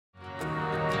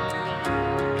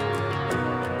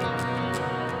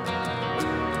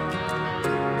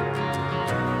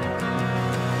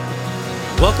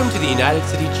Welcome to the United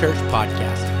City Church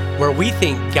podcast, where we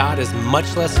think God is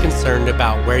much less concerned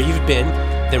about where you've been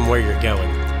than where you're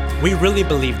going. We really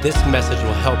believe this message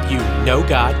will help you know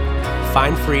God,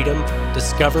 find freedom,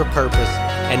 discover purpose,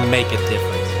 and make a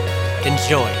difference.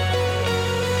 Enjoy.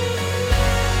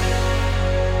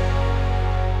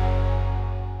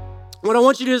 What I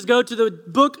want you to do is go to the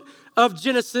book of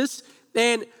Genesis,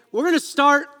 and we're going to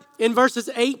start in verses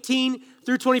 18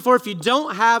 through 24. If you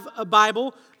don't have a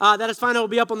Bible, that is fine. It will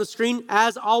be up on the screen.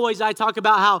 As always, I talk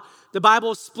about how the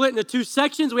Bible is split into two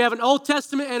sections. We have an Old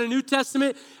Testament and a New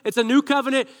Testament. It's a new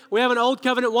covenant. We have an Old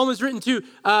Covenant. One was written to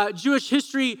Jewish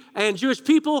history and Jewish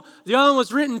people. The other one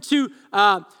was written to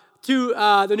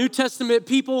the New Testament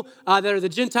people that are the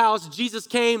Gentiles. Jesus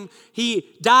came,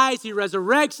 he dies, he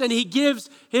resurrects, and he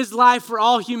gives his life for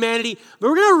all humanity. But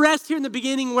we're going to rest here in the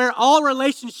beginning where all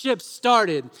relationships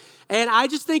started. And I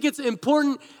just think it's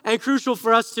important and crucial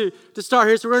for us to start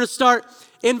here. So we're going to start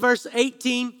in verse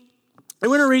 18, and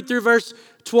we're going to read through verse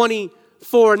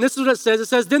 24. And this is what it says. It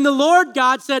says, "Then the Lord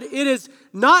God said, it is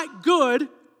not good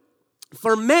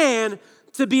for man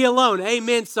to be alone."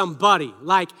 Amen, somebody.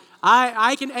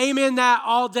 I can amen that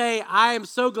all day. I am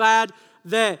so glad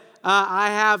that I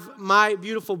have my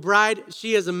beautiful bride.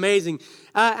 She is amazing.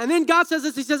 And then God says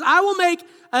this. He says, "I will make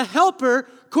a helper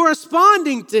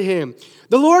corresponding to him."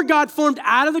 The Lord God formed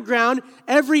out of the ground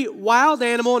every wild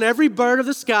animal and every bird of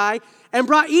the sky and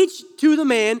brought each to the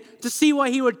man to see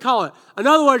what he would call it. In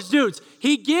other words, dudes,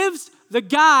 he gives the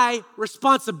guy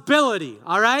responsibility,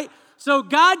 all right? So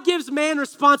God gives man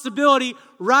responsibility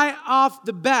right off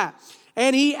the bat.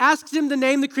 And he asks him to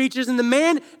name the creatures, and the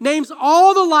man names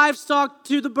all the livestock,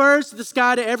 to the birds, to the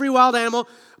sky, to every wild animal.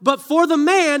 But for the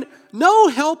man, no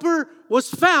helper was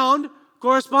found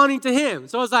corresponding to him.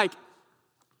 So it's like,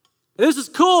 this is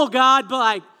cool, God,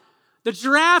 but the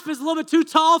giraffe is a little bit too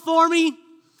tall for me.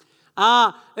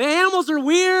 The animals are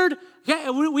weird.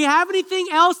 We have anything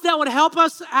else that would help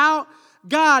us out,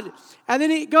 God? And then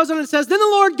it goes on and says, then the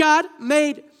Lord God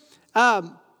made...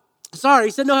 he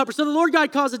said no helper. So the Lord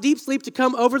God caused a deep sleep to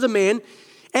come over the man,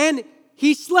 and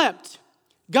he slept.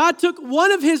 God took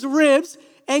one of his ribs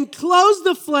and closed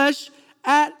the flesh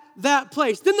at that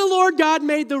place. Then the Lord God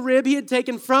made the rib he had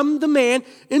taken from the man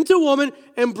into a woman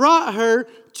and brought her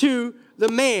to the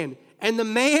man. And the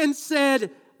man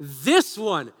said, "This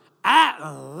one, at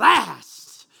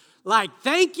last."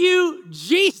 Thank you,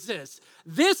 Jesus.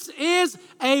 This is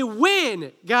a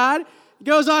win, God. He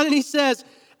goes on and he says,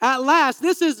 "At last,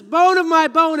 this is bone of my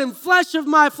bone and flesh of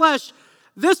my flesh.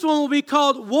 This one will be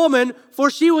called woman, for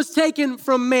she was taken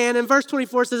from man." And verse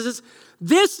 24 says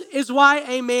this is why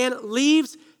a man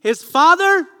leaves his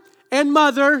father and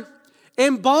mother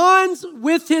and bonds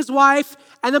with his wife.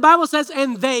 And the Bible says,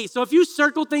 and they. So if you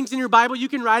circle things in your Bible, you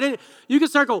can write it. You can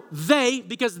circle they,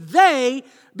 because they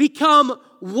become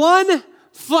one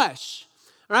flesh.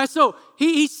 All right, so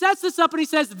he sets this up and he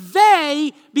says,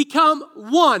 they become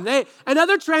one. In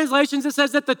other translations, it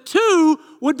says that the two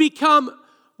would become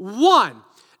one.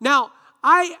 Now,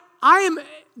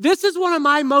 this is one of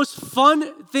my most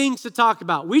fun things to talk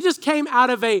about. We just came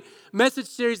out of a message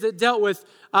series that dealt with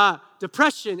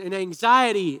depression and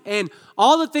anxiety and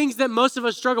all the things that most of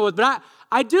us struggle with. But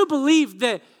I do believe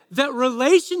that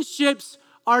relationships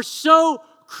are so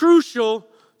crucial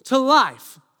to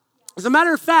life. As a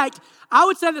matter of fact, I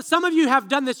would say that some of you have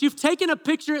done this. You've taken a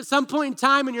picture at some point in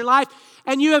time in your life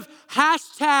and you have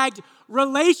hashtagged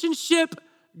relationship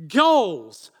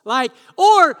goals.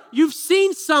 Or you've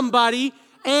seen somebody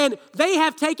and they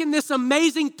have taken this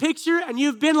amazing picture and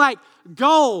you've been like,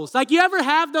 goals. You ever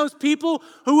have those people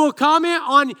who will comment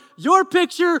on your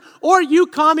picture or you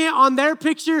comment on their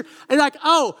picture and like,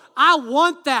 oh, I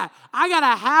want that. I got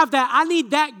to have that. I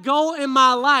need that goal in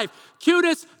my life.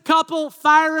 Cutest couple,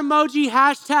 fire emoji,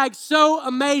 hashtag so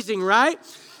amazing, right?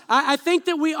 I think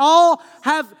that we all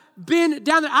have been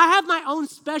down there. I have my own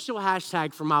special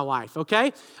hashtag for my wife,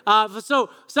 okay? So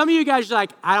some of you guys are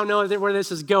like, I don't know where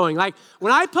this is going.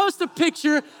 When I post a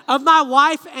picture of my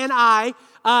wife and I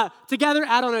together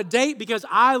out on a date, because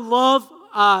I love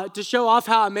to show off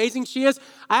how amazing she is,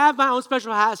 I have my own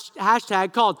special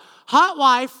hashtag called Hot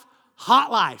Wife,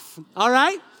 Hot Life, all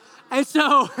right? And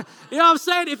so, you know what I'm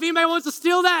saying? If anybody wants to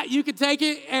steal that, you can take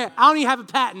it. I don't even have a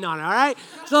patent on it, all right?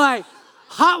 So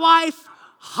Hot Wife,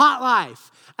 Hot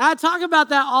Life. And I talk about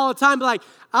that all the time, but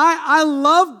I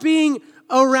love being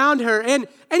around her. And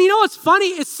you know what's funny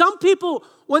is some people,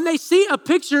 when they see a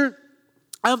picture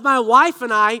of my wife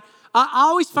and I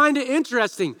always find it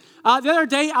interesting. The other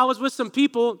day, I was with some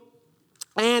people,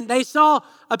 and they saw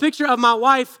a picture of my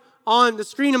wife on the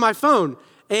screen of my phone.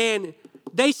 And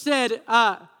they said,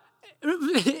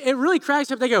 it really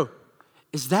cracks up. They go,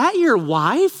 is that your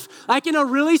wife? Like in a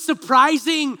really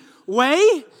surprising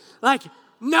way? Like,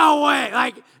 no way.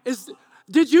 Like,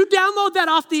 did you download that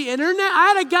off the internet?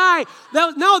 I had a guy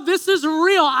that, no, this is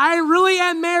real. I really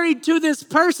am married to this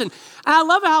person. And I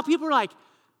love how people are like,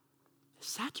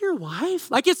 is that your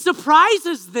wife? Like it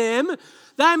surprises them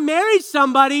that I married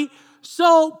somebody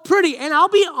so pretty. And I'll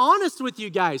be honest with you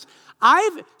guys.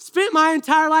 I've spent my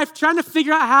entire life trying to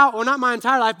figure out how, or not my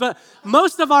entire life, but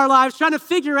most of our lives trying to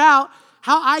figure out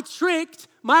how I tricked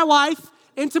my wife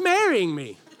into marrying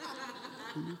me.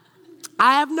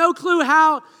 I have no clue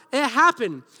how it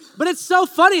happened, but it's so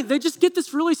funny. They just get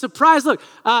this really surprised look.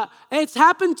 It's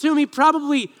happened to me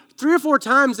probably 3 or 4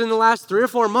 times in the last 3 or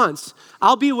 4 months.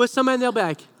 I'll be with somebody and they'll be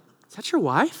like, is that your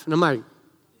wife? And I'm like,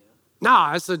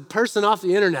 no, it's a person off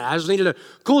the internet. I just needed a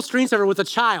cool screensaver with a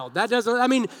child. That doesn't, I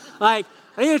mean, like,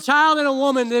 I need a child and a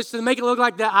woman just to make it look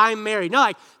like that I'm married. No,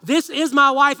 like, this is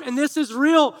my wife and this is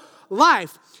real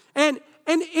life. And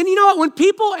you know what, when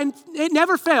people, and it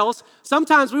never fails,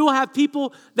 sometimes we will have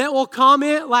people that will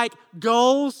comment like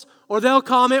goals, or they'll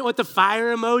comment with the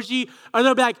fire emoji, or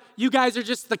they'll be like, you guys are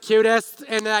just the cutest,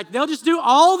 and like they'll just do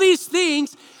all these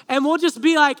things, and we'll just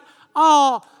be like,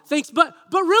 oh, thanks. But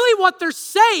really what they're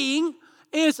saying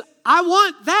is, I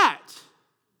want that.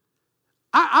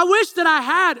 I wish that I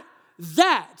had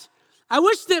that. I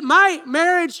wish that my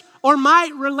marriage or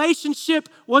my relationship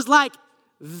was like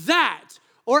that.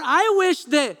 Or I wish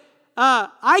that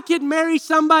I could marry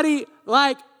somebody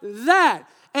like that.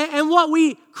 And what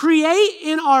we create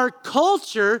in our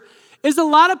culture is a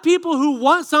lot of people who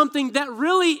want something that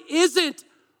really isn't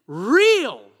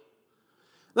real.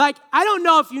 Like, I don't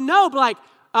know if you know, but like,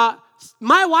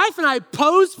 my wife and I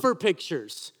pose for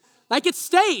pictures. Like, it's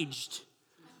staged.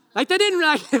 Like, they didn't,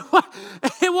 like,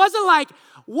 it wasn't like,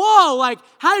 whoa, like,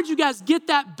 how did you guys get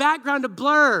that background to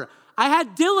blur? I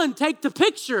had Dylan take the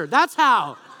picture. That's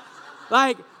how.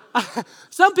 Like,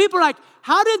 some people are like,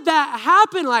 how did that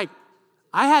happen? Like,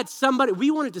 I had somebody,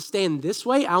 we wanted to stand this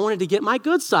way. I wanted to get my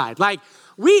good side. Like,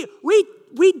 we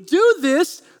do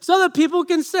this so that people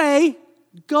can say,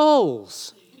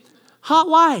 goals. Hot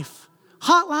wife.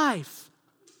 Hot life.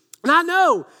 And I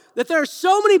know that there are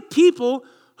so many people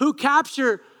who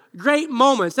capture great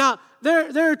moments. Now,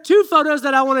 there are 2 photos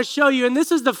that I want to show you, and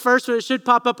this is the first one. It should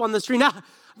pop up on the screen. Now,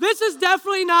 this is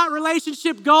definitely not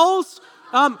relationship goals.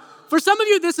 For some of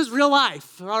you, this is real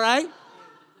life, all right?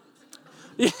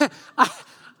 Yeah,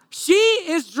 she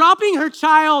is dropping her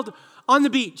child on the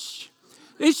beach.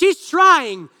 And she's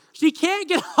trying. She can't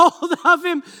get hold of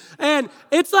him. And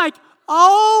it's like,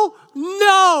 oh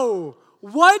no,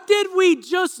 what did we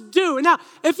just do? Now,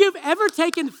 if you've ever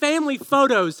taken family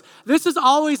photos, this is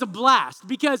always a blast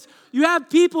because you have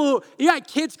people, you got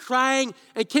kids crying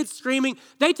and kids screaming.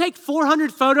 They take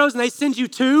 400 photos and they send you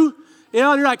 2, and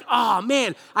you're like, oh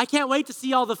man, I can't wait to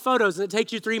see all the photos. And it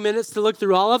takes you 3 minutes to look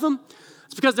through all of them.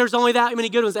 It's because there's only that many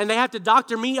good ones, and they have to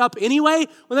doctor me up anyway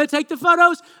when they take the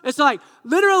photos. It's like,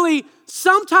 literally,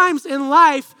 sometimes in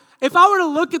life, if I were to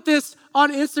look at this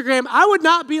on Instagram, I would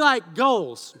not be like,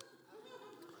 goals.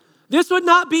 This would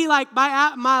not be like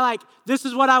my like, this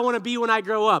is what I want to be when I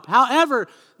grow up. However,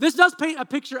 this does paint a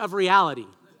picture of reality.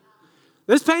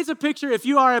 This paints a picture, if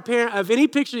you are a parent, of any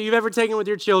picture you've ever taken with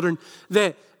your children,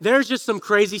 that there's just some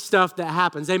crazy stuff that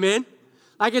happens. Amen?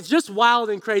 Like, it's just wild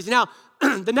and crazy. Now,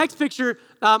 the next picture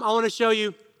I want to show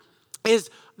you is,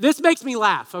 this makes me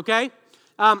laugh, okay?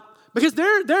 Because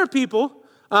there are people,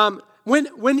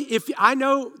 if I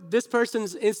know this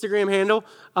person's Instagram handle,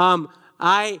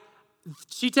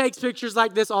 she takes pictures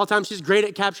like this all the time. She's great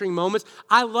at capturing moments.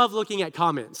 I love looking at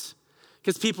comments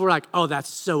because people are like, oh, that's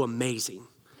so amazing.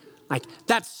 Like,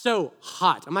 that's so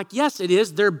hot. I'm like, yes, it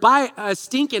is. They're by a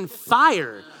stinking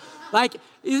fire. Like,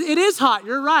 it is hot.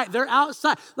 You're right. They're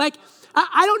outside. Like,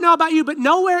 I don't know about you, but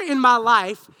nowhere in my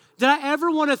life did I ever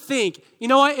want to think, you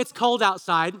know what? It's cold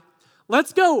outside.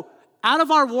 Let's go out of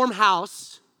our warm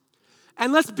house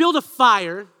and let's build a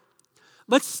fire.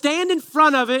 Let's stand in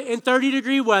front of it in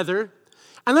 30-degree weather,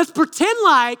 and let's pretend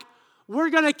like we're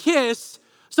going to kiss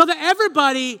so that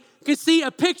everybody can see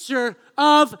a picture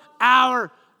of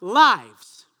our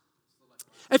lives.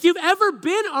 If you've ever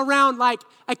been around like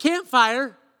a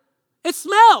campfire, it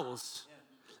smells.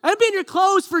 It'd be in your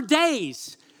clothes for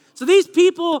days. So these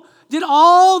people did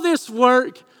all this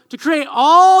work to create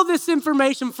all this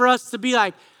information for us to be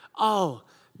like, oh,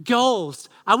 goals.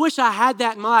 I wish I had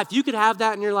that in my life. You could have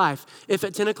that in your life. If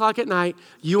at 10 o'clock at night,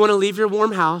 you want to leave your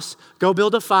warm house, go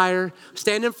build a fire,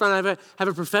 stand in front of it, have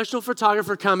a professional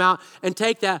photographer come out and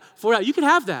take that for you. You could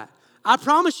have that. I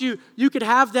promise you, you could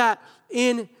have that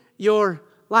in your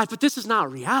life. But this is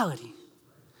not reality.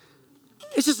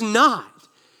 It's just not.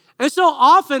 And so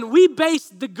often we base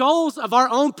the goals of our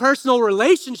own personal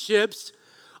relationships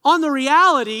on the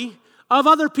reality of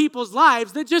other people's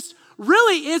lives that just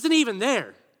really isn't even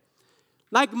there.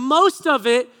 Like most of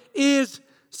it is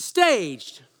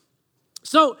staged.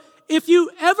 So if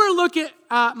you ever look at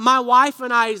my wife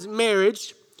and I's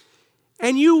marriage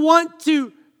and you want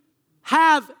to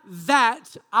have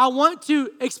that, I want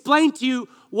to explain to you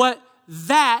what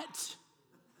that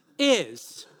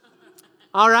is.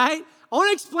 All right? I want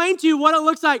to explain to you what it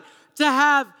looks like to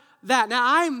have that. Now,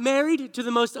 I'm married to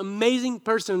the most amazing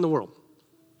person in the world.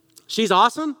 She's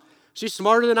awesome. She's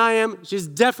smarter than I am. She's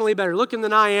definitely better looking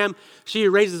than I am. She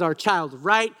raises our child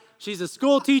right. She's a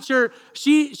school teacher.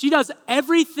 She does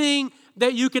everything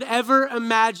that you could ever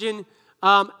imagine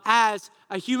as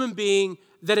a human being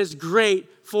that is great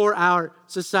for our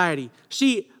society.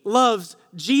 She loves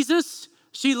Jesus.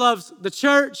 She loves the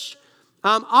church.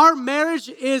 Our marriage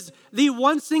is the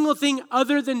one single thing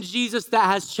other than Jesus that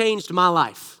has changed my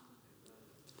life.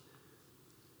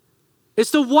 It's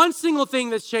the one single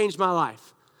thing that's changed my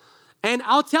life. And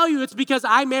I'll tell you, it's because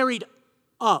I married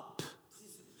up.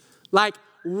 Like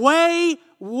way,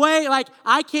 like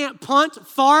I can't punt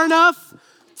far enough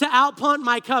to outpunt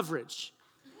my coverage.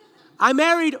 I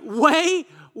married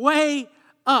way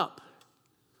up.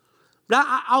 But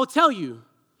I'll tell you,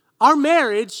 our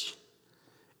marriage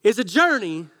is a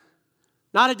journey,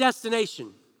 not a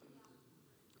destination.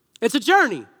 It's a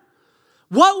journey.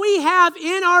 What we have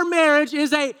in our marriage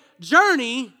is a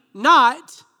journey,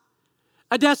 not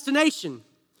a destination.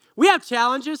 We have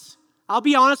challenges. I'll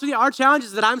be honest with you. Our challenge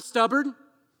is that I'm stubborn.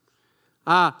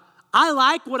 I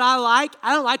like what I like.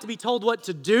 I don't like to be told what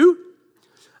to do.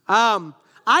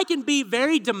 I can be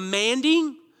very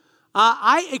demanding.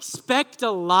 I expect a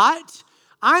lot.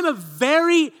 I'm a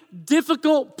very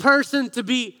difficult person to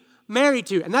be married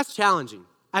to, and that's challenging.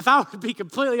 If I were to be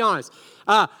completely honest,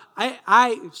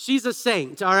 she's a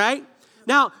saint, all right?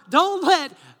 Now, don't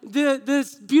let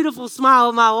this beautiful smile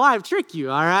of my wife trick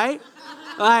you, all right?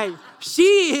 Like,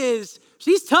 she's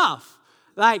tough.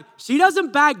 Like, she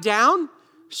doesn't back down.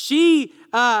 She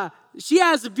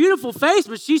has a beautiful face,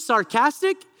 but she's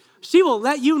sarcastic. She will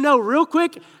let you know real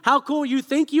quick how cool you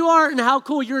think you are and how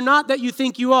cool you're not that you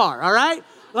think you are, all right?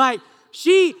 Like,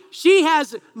 she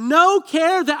has no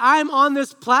care that I'm on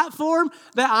this platform,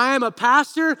 that I am a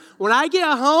pastor. When I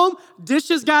get home,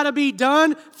 dishes got to be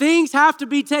done. Things have to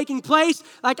be taking place.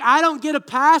 Like, I don't get a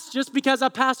pass just because I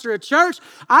pastor a church.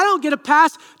 I don't get a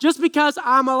pass just because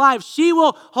I'm alive. She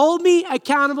will hold me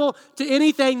accountable to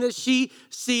anything that she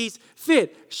sees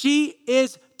fit. She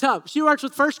is tough. She works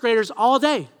with first graders all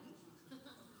day.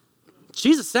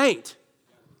 She's a saint.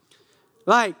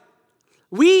 Like,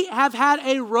 we have had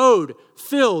a road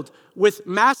filled with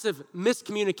massive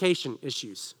miscommunication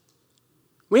issues.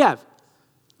 We have.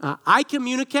 I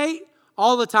communicate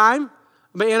all the time,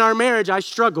 but in our marriage, I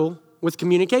struggle with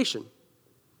communication.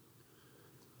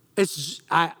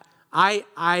 I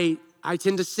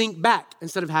tend to sink back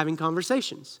instead of having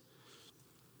conversations.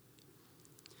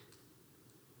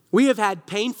 We have had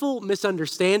painful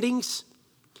misunderstandings.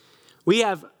 We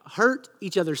have hurt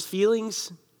each other's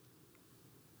feelings.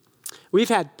 We've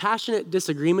had passionate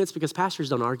disagreements because pastors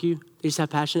don't argue. They just have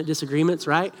passionate disagreements,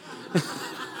 right?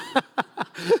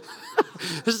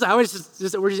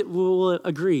 We'll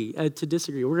agree to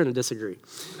disagree. We're going to disagree.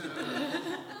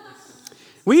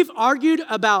 We've argued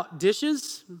about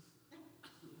dishes,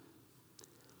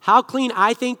 how clean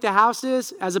I think the house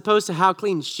is, as opposed to how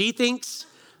clean she thinks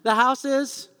the house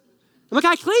is. I'm like,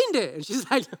 I cleaned it. And she's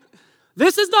like,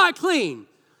 this is not clean.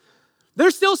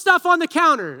 There's still stuff on the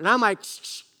counter. And I'm like,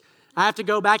 shh. I have to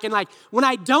go back and when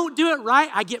I don't do it right,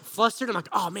 I get flustered. I'm like,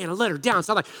 oh man, I let her down.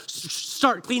 So I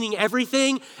start cleaning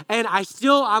everything. And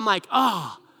I'm like,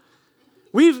 oh.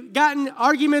 We've gotten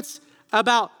arguments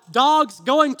about dogs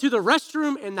going to the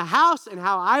restroom in the house and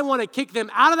how I want to kick them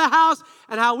out of the house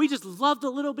and how we just love the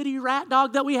little bitty rat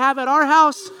dog that we have at our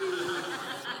house.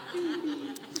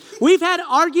 We've had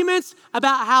arguments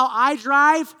about how I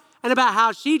drive and about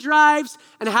how she drives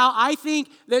and how I think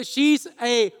that she's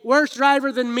a worse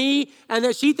driver than me and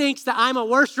that she thinks that I'm a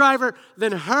worse driver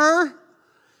than her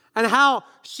and how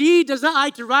she does not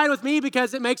like to ride with me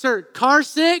because it makes her car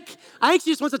sick. I think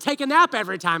she just wants to take a nap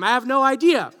every time. I have no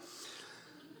idea.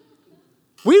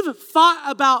 We've fought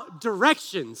about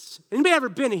directions. Anybody ever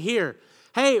been here?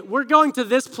 Hey, we're going to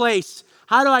this place.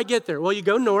 How do I get there? Well, you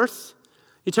go north.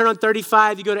 You turn on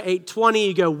 35, you go to 820,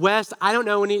 you go west. I don't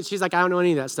know she's like, I don't know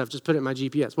any of that stuff. Just put it in my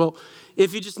GPS. Well,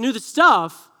 if you just knew the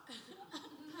stuff,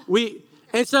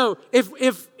 so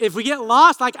if we get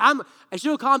lost,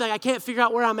 she'll call me, I can't figure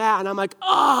out where I'm at. And I'm like,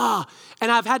 oh.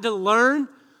 And I've had to learn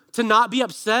to not be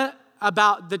upset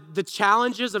about the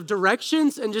challenges of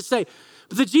directions and just say,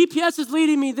 but the GPS is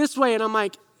leading me this way. And I'm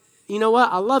like, you know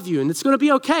what? I love you and it's going to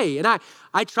be okay. And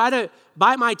I try to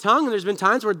bite my tongue, and there's been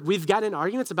times where we've gotten in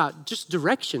arguments about just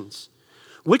directions.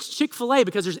 Which Chick-fil-A,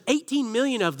 because there's 18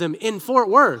 million of them in Fort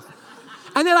Worth.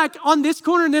 And they're like on this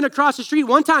corner and then across the street.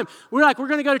 One time, we're like, we're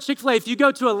going to go to Chick-fil-A. If you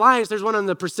go to Alliance, there's one on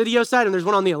the Presidio side and there's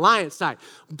one on the Alliance side.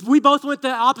 We both went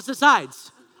the opposite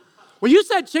sides. Well, you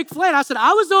said Chick-fil-A, and I said,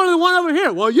 I was the only one over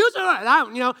here. Well, you said,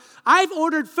 I've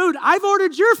ordered food. I've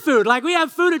ordered your food. Like, we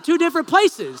have food at two different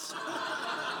places.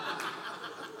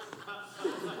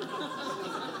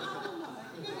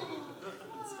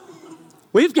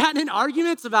 We've gotten in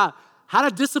arguments about how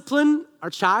to discipline our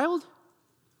child.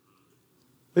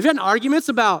 We've gotten arguments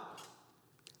about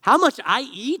how much I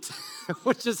eat,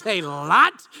 which is a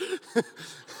lot.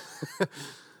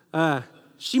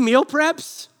 She meal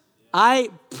preps. I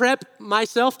prep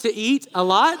myself to eat a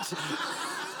lot.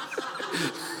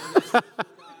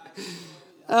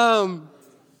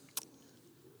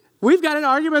 We've gotten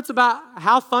arguments about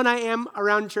how fun I am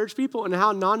around church people and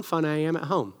how non-fun I am at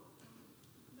home.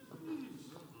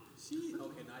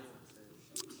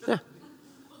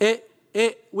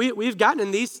 We've gotten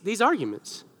in these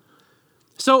arguments.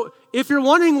 So if you're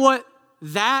wondering what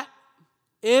that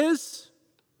is,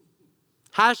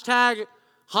 hashtag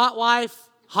hot life,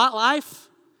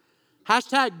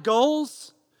 hashtag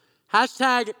goals,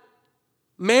 hashtag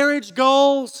marriage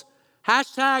goals,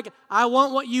 hashtag I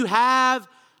want what you have,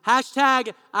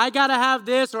 hashtag I gotta have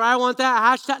this or I want that,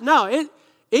 hashtag, no, it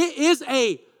is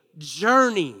a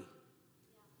journey.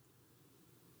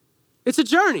 It's a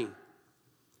journey.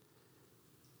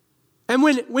 And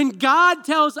when God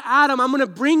tells Adam, I'm going to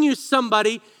bring you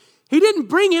somebody, he didn't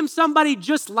bring him somebody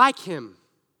just like him.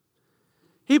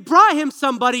 He brought him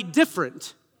somebody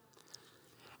different.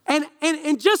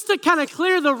 And just to kind of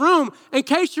clear the room, in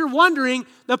case you're wondering,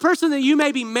 the person that you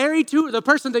may be married to, or the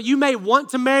person that you may want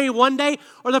to marry one day,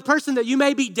 or the person that you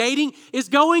may be dating is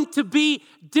going to be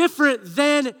different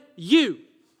than you.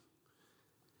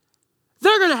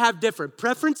 They're going to have different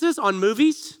preferences on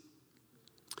movies.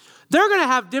 They're going to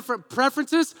have different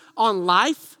preferences on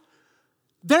life.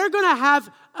 They're going to have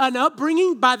an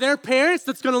upbringing by their parents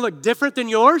that's going to look different than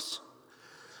yours.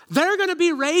 They're going to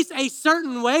be raised a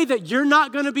certain way that you're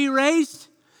not going to be raised.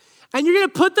 And you're going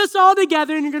to put this all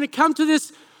together and you're going to come to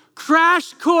this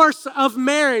crash course of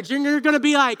marriage. And you're going to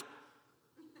be like,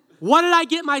 what did I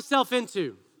get myself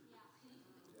into?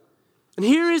 And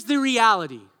here is the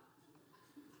reality.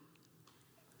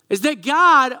 Is that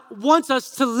God wants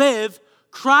us to live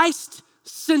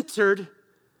Christ-centered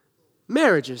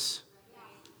marriages.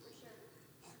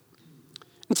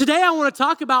 And today I want to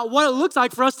talk about what it looks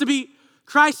like for us to be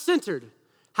Christ-centered.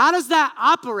 How does that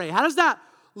operate? How does that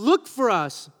look for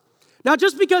us? Now,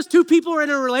 just because two people are in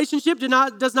a relationship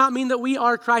does not mean that we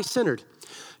are Christ-centered.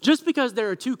 Just because there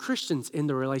are two Christians in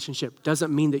the relationship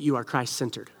doesn't mean that you are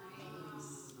Christ-centered.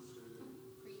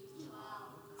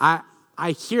 I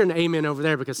hear an amen over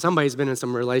there because somebody's been in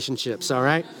some relationships, all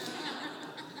right?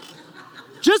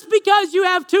 Just because you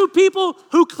have two people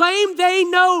who claim they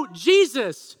know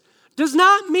Jesus does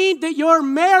not mean that your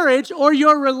marriage or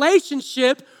your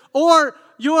relationship or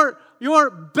your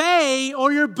bae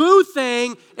or your boo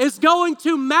thing is going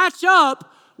to match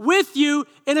up with you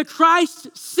in a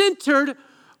Christ-centered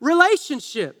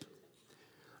relationship.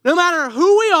 No matter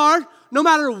who we are, no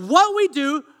matter what we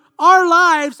do, our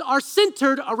lives are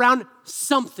centered around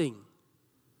something.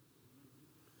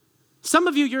 Some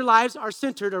of you, your lives are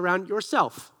centered around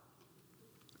yourself.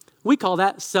 We call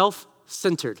that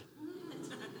self-centered.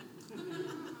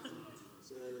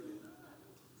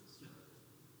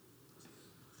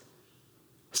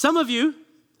 Some of you,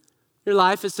 your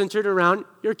life is centered around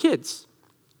your kids.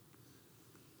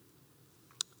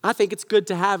 I think it's good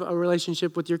to have a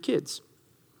relationship with your kids.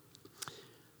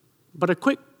 But a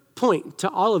quick point to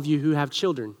all of you who have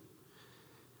children.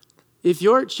 If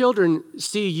your children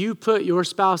see you put your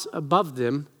spouse above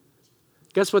them,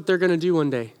 guess what they're going to do one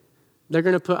day? They're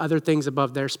going to put other things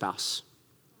above their spouse.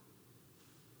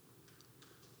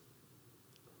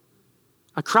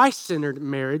 A Christ-centered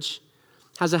marriage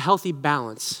has a healthy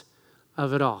balance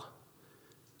of it all.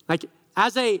 Like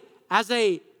as a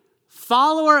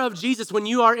follower of Jesus, when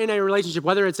you are in a relationship,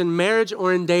 whether it's in marriage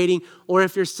or in dating, or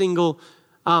if you're single,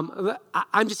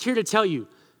 I'm just here to tell you,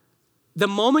 the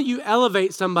moment you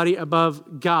elevate somebody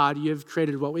above God, you've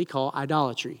created what we call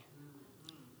idolatry.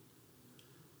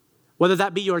 Whether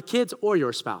that be your kids or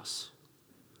your spouse.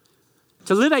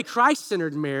 To live a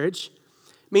Christ-centered marriage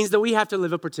means that we have to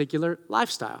live a particular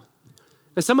lifestyle.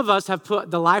 And some of us have put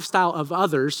the lifestyle of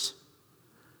others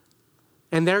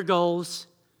and their goals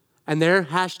and their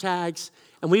hashtags,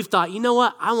 and we've thought, you know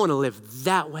what? I want to live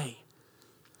that way.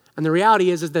 And the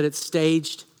reality is that it's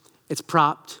staged, it's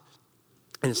propped,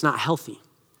 and it's not healthy.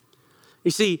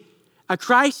 You see, a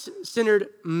Christ-centered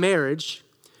marriage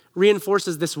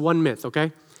reinforces this one myth,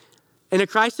 okay? In a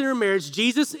Christ-centered marriage,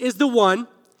 Jesus is the one,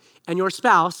 and your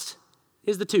spouse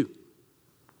is the two.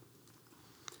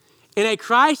 In a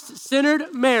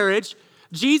Christ-centered marriage,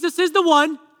 Jesus is the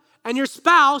one, and your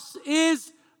spouse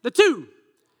is the two.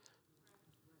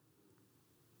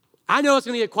 I know it's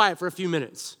going to get quiet for a few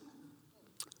minutes,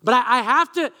 but I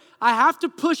have to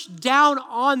push down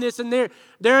on this, and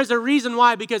there is a reason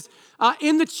why. Because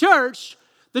in the church,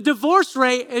 the divorce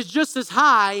rate is just as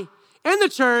high in the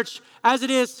church as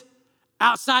it is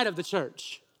outside of the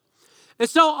church. And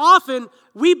so often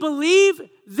we believe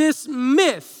this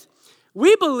myth.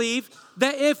 We believe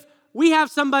that if we have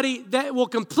somebody that will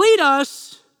complete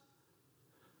us,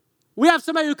 we have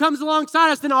somebody who comes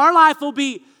alongside us, then our life will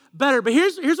be better. But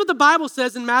here's what the Bible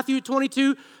says in Matthew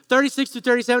 22, 36 to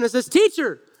 37. It says,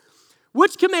 "Teacher,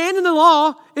 which command in the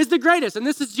law is the greatest?" And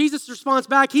this is Jesus' response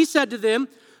back. He said to them,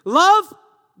 "Love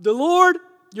the Lord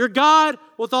your God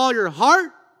with all your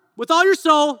heart, with all your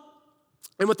soul,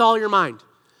 and with all your mind."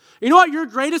 You know what? Your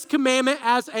greatest commandment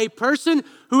as a person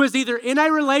who is either in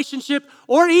a relationship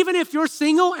or even if you're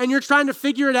single and you're trying to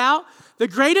figure it out, the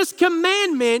greatest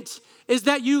commandment is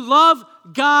that you love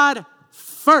God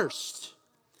first.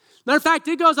 Matter of fact,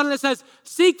 it goes on and it says,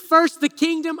 "Seek first the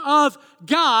kingdom of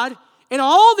God, and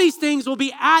all these things will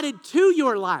be added to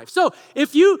your life." So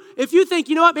if you think,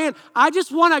 you know what, man, I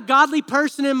just want a godly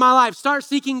person in my life, start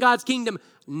seeking God's kingdom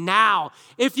now.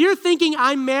 If you're thinking,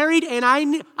 I'm married and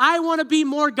I want to be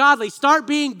more godly, start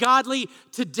being godly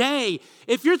today.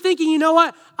 If you're thinking, you know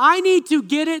what, I need to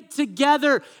get it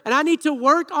together and I need to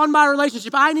work on my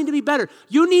relationship, I need to be better,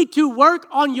 you need to work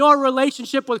on your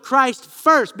relationship with Christ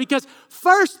first, because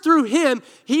first through Him,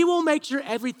 He will make sure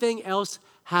everything else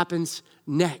happens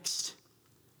next.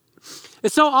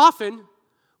 And so often,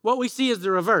 what we see is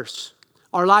the reverse.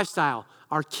 Our lifestyle,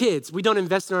 our kids, we don't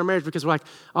invest in our marriage because we're like,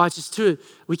 oh, it's just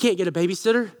we can't get a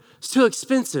babysitter. It's too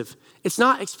expensive. It's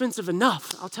not expensive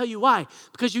enough. I'll tell you why.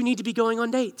 Because you need to be going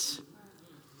on dates.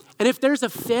 And if there's a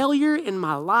failure in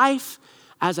my life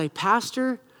as a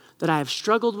pastor that I have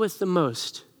struggled with the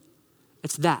most,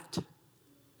 it's that.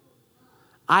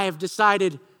 I have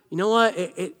decided, you know what,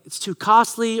 it's too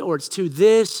costly, or it's too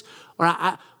this,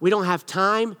 or we don't have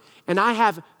time, and I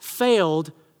have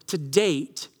failed to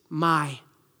date my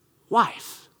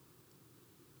wife.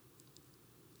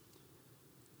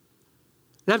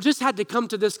 And I've just had to come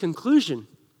to this conclusion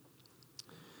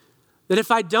that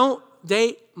if I don't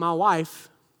date my wife,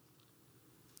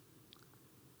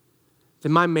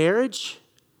 then my marriage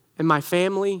and my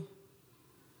family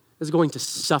is going to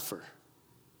suffer.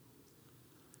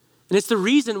 And it's the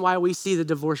reason why we see the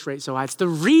divorce rate so high. It's the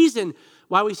reason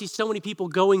why we see so many people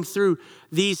going through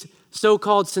these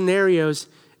so-called scenarios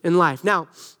in life. Now,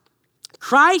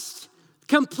 Christ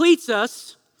completes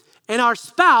us and our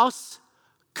spouse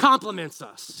complements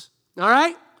us, all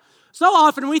right? So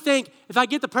often we think, if I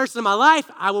get the person in my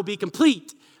life, I will be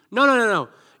complete. No.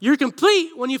 You're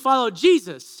complete when you follow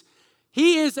Jesus.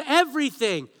 He is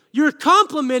everything. You're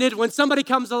complimented when somebody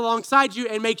comes alongside you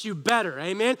and makes you better,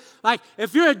 amen? Like,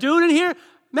 if you're a dude in here,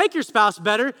 make your spouse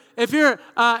better. If you're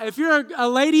a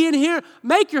lady in here,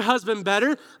 make your husband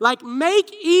better. Like,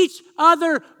 make each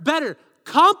other better.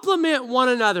 Complement one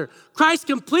another. Christ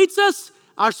completes us.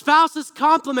 Our spouses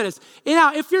complement us. And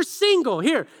now, if you're single,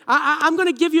 here, I'm going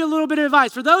to give you a little bit of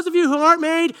advice. For those of you who aren't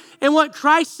married and want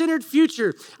Christ-centered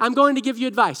future, I'm going to give you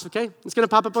advice, okay? It's going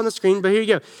to pop up on the screen, but here you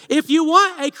go. If you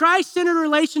want a Christ-centered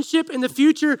relationship in the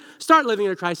future, start living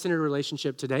in a Christ-centered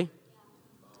relationship today.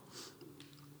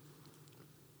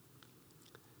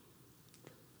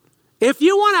 If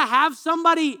you want to have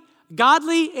somebody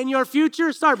godly in your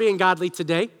future, start being godly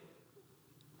today.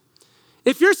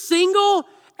 If you're single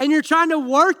and you're trying to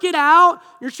work it out,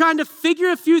 you're trying to figure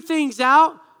a few things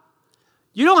out,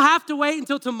 you don't have to wait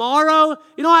until tomorrow.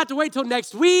 You don't have to wait until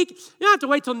next week. You don't have to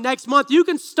wait till next month. You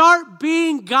can start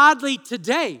being godly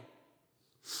today.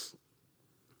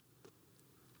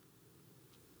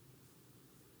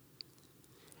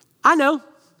 I know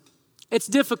it's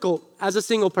difficult as a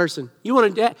single person. You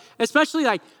want to, especially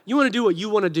like you want to do what you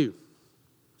want to do.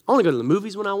 I want to go to the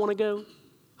movies when I want to go.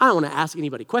 I don't want to ask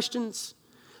anybody questions.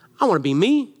 I want to be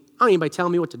me. I don't need anybody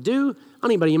telling me what to do. I don't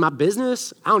need anybody in my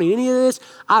business. I don't need any of this.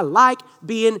 I like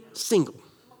being single.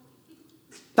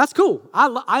 That's cool.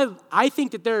 I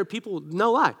think that there are people,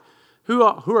 no lie, who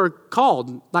are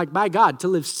called like by God to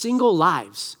live single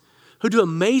lives, who do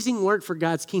amazing work for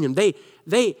God's kingdom.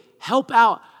 They help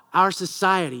out our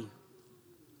society.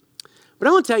 But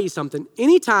I want to tell you something.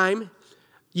 Anytime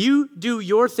you do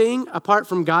your thing apart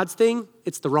from God's thing,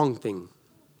 it's the wrong thing.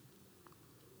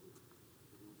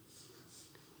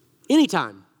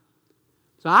 Anytime.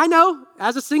 So I know,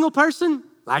 as a single person,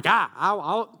 like,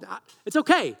 it's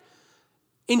okay.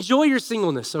 Enjoy your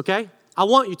singleness, okay? I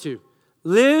want you to.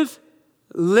 Live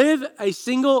a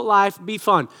single life, be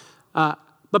fun,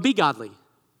 but be godly.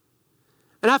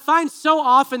 And I find so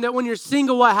often that when you're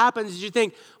single, what happens is you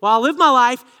think, well, I'll live my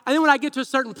life, and then when I get to a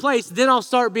certain place, then I'll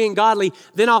start being godly,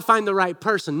 then I'll find the right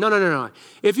person. No.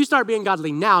 If you start being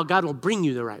godly now, God will bring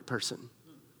you the right person.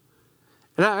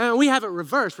 And we have it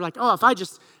reversed. We're like, oh, if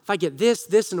I get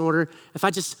this in order, if I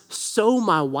just sow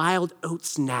my wild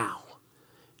oats now,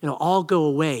 it'll all go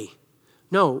away.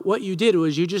 No, what you did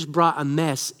was you just brought a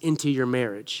mess into your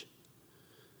marriage.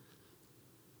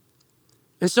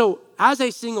 And so, as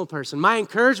a single person, my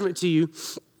encouragement to you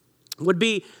would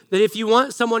be that if you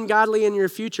want someone godly in your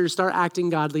future, start acting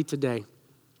godly today.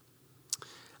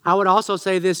 I would also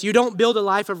say this: you don't build a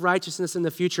life of righteousness in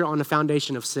the future on a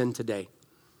foundation of sin today.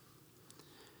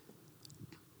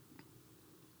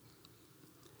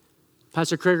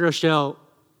 Pastor Craig Rochelle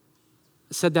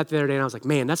said that the other day, and I was like,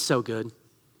 man, that's so good.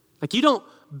 Like, you don't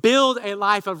build a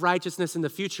life of righteousness in the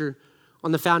future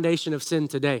on the foundation of sin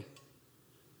today.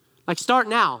 Like, start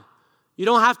now. You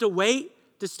don't have to wait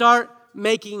to start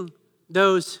making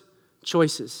those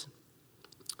choices.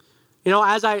 You know,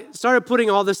 as I started putting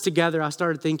all this together, I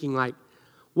started thinking, like,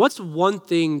 what's one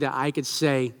thing that I could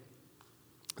say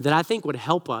that I think would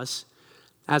help us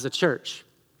as a church?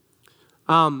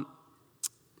 And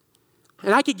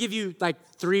I could give you like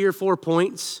 3 or 4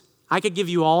 points. I could give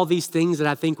you all these things that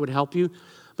I think would help you.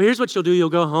 But here's what you'll do. You'll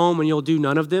go home and you'll do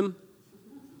none of them.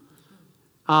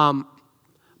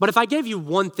 But if I gave you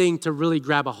one thing to really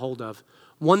grab a hold of,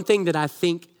 one thing that I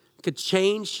think could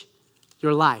change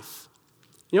your life,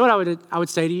 you know what I would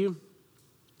say to you?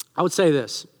 I would say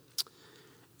this.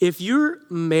 If you're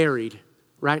married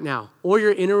right now or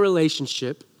you're in a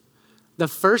relationship, the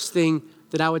first thing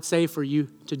that I would say for you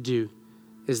to do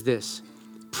is this: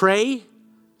 pray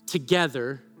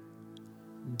together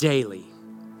daily.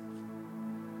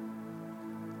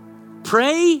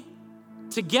 Pray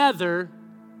together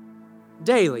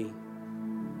daily.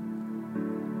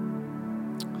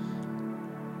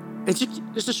 It's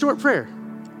just a short prayer.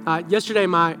 Yesterday,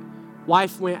 my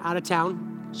wife went out of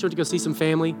town. She went to go see some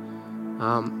family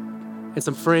and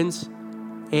some friends.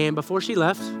 And before she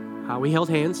left, we held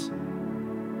hands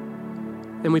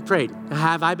and we prayed.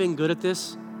 Have I been good at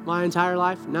this my entire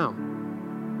life? No.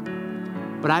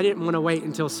 But I didn't want to wait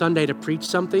until Sunday to preach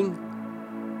something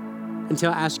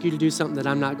until I ask you to do something that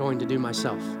I'm not going to do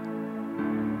myself.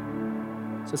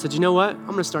 So I said, you know what? I'm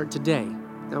going to start today.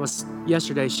 That was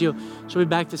yesterday. She'll be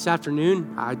back this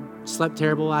afternoon. I slept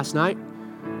terrible last night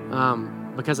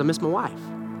because I missed my wife.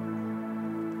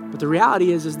 But the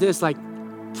reality is this, like,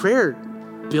 prayer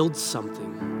builds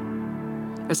something.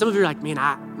 And some of you are like, man,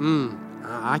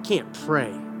 I can't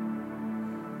pray.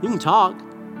 You can talk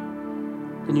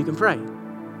and you can pray.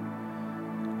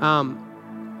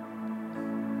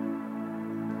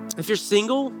 If you're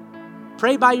single,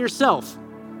 pray by yourself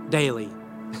daily.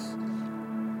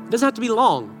 It doesn't have to be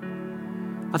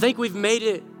long. I think we've made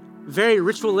it very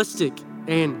ritualistic,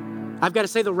 and I've got to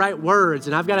say the right words,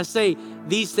 and I've got to say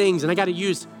these things, and I got to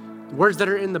use words that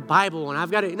are in the Bible, and I've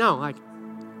got to,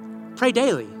 pray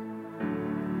daily.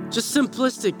 Just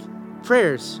simplistic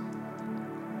prayers.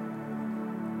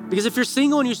 Because if you're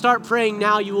single and you start praying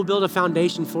now, you will build a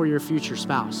foundation for your future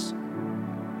spouse.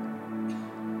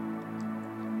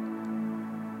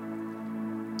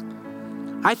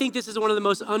 I think this is one of the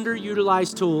most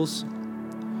underutilized tools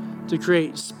to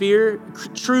create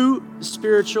true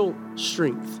spiritual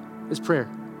strength is prayer.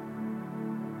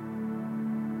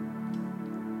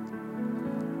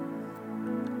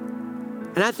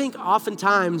 And I think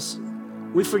oftentimes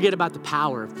we forget about the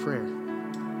power of prayer.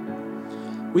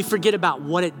 We forget about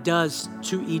what it does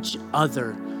to each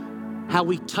other, how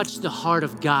we touch the heart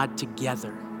of God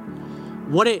together,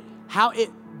 how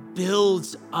it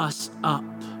builds us up.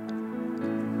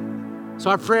 So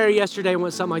our prayer yesterday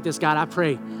went something like this: God, I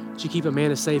pray that you keep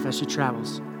Amanda safe as she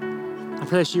travels. I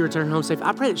pray that she return home safe.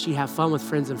 I pray that she have fun with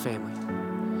friends and family.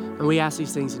 And we ask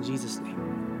these things in Jesus'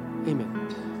 name.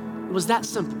 Amen. It was that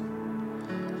simple.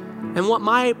 And what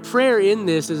my prayer in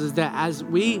this is that as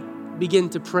we begin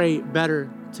to pray better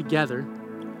together,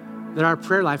 that our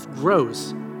prayer life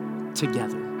grows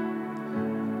together.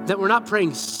 That we're not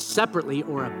praying separately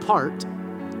or apart,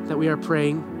 that we are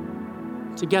praying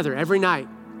together. Every night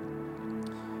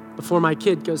before my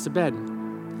kid goes to bed,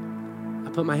 I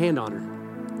put my hand on her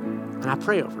and I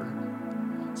pray over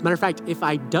her. As a matter of fact, if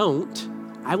I don't,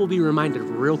 I will be reminded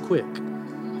real quick.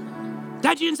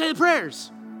 Dad, you didn't say the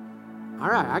prayers. All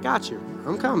right, I got you.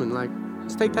 I'm coming. Like,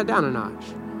 let's take that down a notch.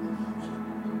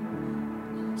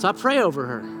 So I pray over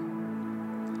her.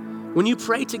 When you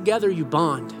pray together, you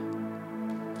bond.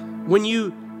 When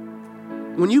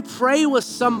you pray with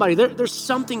somebody, there's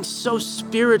something so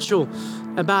spiritual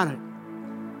about it.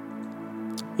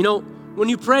 You know, when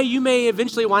you pray, you may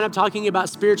eventually wind up talking about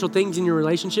spiritual things in your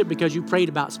relationship because you prayed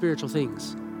about spiritual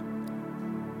things.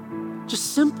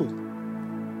 Just simple.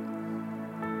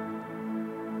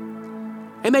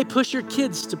 It may push your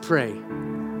kids to pray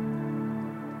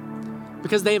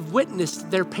because they have witnessed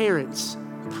their parents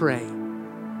pray.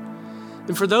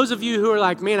 And for those of you who are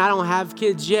like, man, I don't have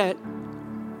kids yet,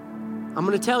 I'm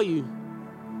going to tell you,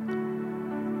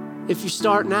 if you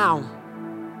start now,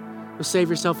 you'll save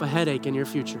yourself a headache in your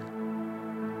future.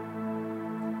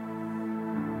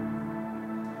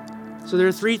 So there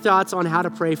are 3 thoughts on how to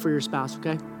pray for your spouse,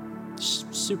 okay?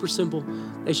 Super simple.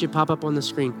 They should pop up on the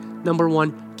screen. Number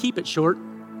 1, keep it short.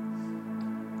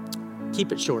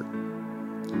 Keep it short.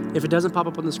 If it doesn't pop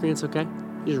up on the screen, it's okay.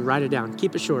 You just write it down.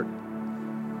 Keep it short.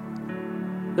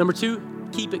 Number 2,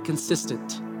 keep it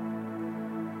consistent.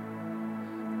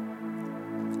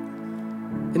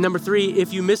 And number 3,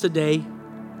 if you miss a day,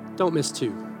 don't miss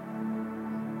 2.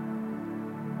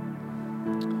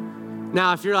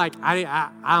 Now, if you're like, I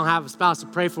don't have a spouse to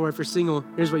pray for, if you're single,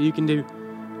 here's what you can do.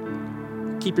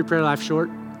 Keep your prayer life short.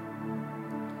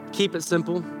 Keep it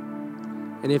simple.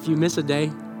 And if you miss a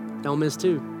day, don't miss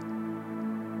 2.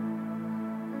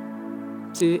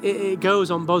 See, it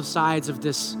goes on both sides of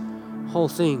this whole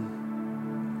thing.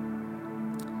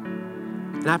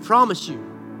 And I promise you,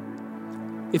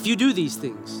 if you do these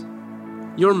things,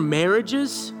 your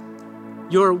marriages,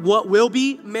 your what will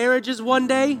be marriages one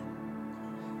day,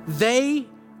 they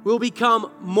will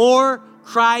become more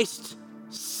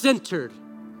Christ-centered.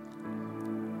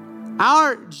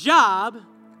 Our job,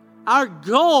 our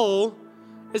goal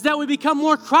is that we become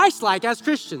more Christ-like as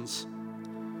Christians.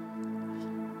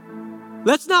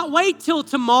 Let's not wait till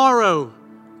tomorrow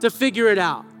to figure it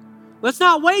out. Let's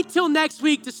not wait till next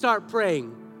week to start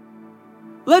praying.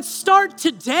 Let's start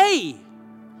today.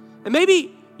 And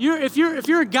maybe if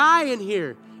you're a guy in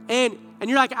here and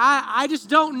you're like, I just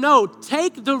don't know,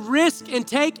 take the risk and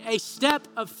take a step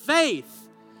of faith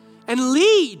and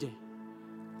lead.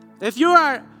 If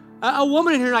you're a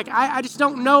woman in here like, I just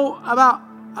don't know about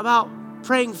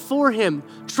praying for him,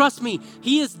 trust me,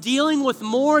 he is dealing with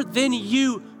more than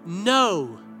you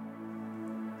know.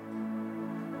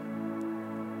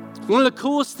 One of the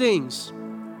coolest things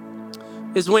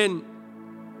is when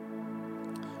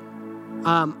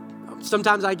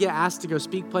sometimes I get asked to go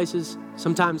speak places.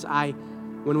 Sometimes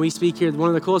when we speak here, one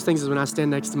of the coolest things is when I stand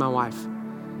next to my wife.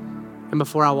 And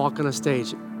before I walk on a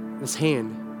stage, this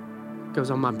hand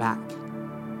goes on my back.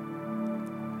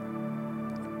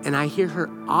 And I hear her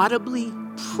audibly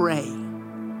pray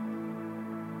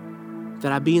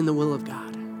that I be in the will of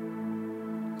God,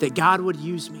 that God would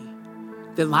use me,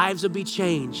 that lives would be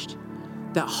changed,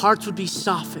 that hearts would be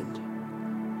softened.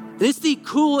 And it's the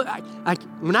cool, like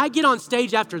when I get on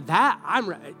stage after that, I'm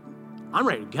ready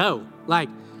to go. Like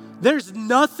there's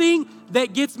nothing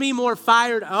that gets me more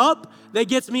fired up, that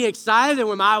gets me excited than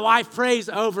when my wife prays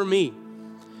over me.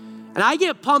 And I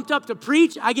get pumped up to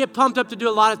preach. I get pumped up to do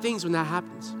a lot of things when that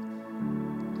happens.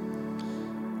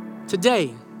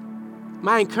 Today,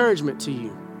 my encouragement to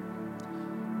you,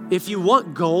 if you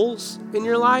want goals in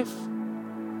your life, if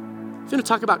you're going to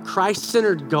talk about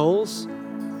Christ-centered goals,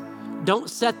 don't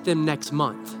set them next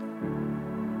month.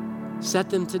 Set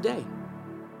them today.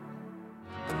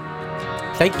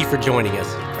 Thank you for joining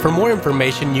us. For more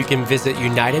information, you can visit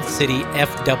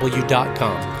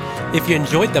unitedcityfw.com. If you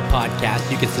enjoyed the podcast,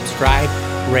 you can subscribe,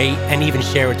 rate, and even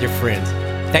share with your friends.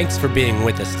 Thanks for being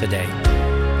with us today.